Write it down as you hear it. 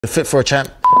Fit for a champ.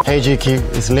 Hey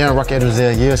GQ, it's Rockett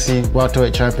here, UFC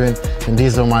welterweight champion, and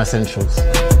these are my essentials.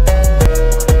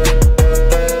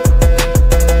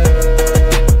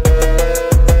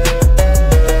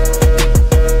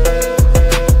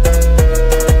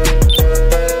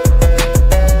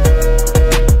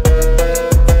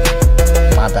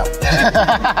 My belt.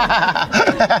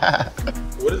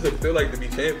 What does it feel like to be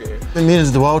champion? It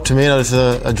means the world to me. It's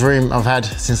a dream I've had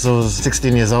since I was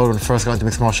 16 years old when I first got into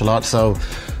mixed martial arts. So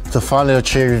to finally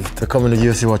achieve becoming the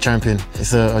UFC world champion,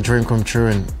 it's a dream come true,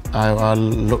 and I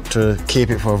look to keep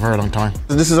it for a very long time.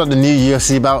 This is like the new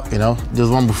UFC bout, you know. There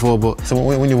was one before, but so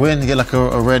when you win, you get like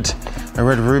a red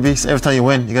ruby. So every time you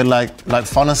win, you get like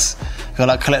funnus. You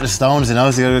gotta like collect the stones, you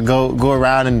know. So you gotta go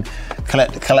around and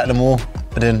collect them all.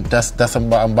 But then that's what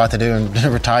I'm about to do and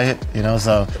retire it, you know.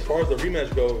 So as far as the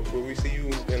rematch goes, will we see you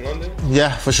in London?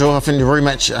 Yeah, for sure. I think the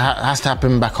rematch has to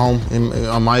happen back home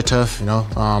on my turf, you know.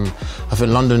 I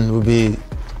think London would be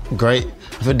great.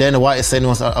 I think Dana White is saying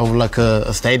was over like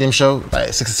a stadium show,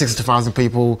 like 60,000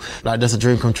 people. Like that's a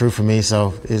dream come true for me.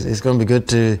 So it's going to be good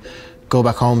to go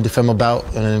back home, defend my belt,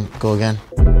 and then go again.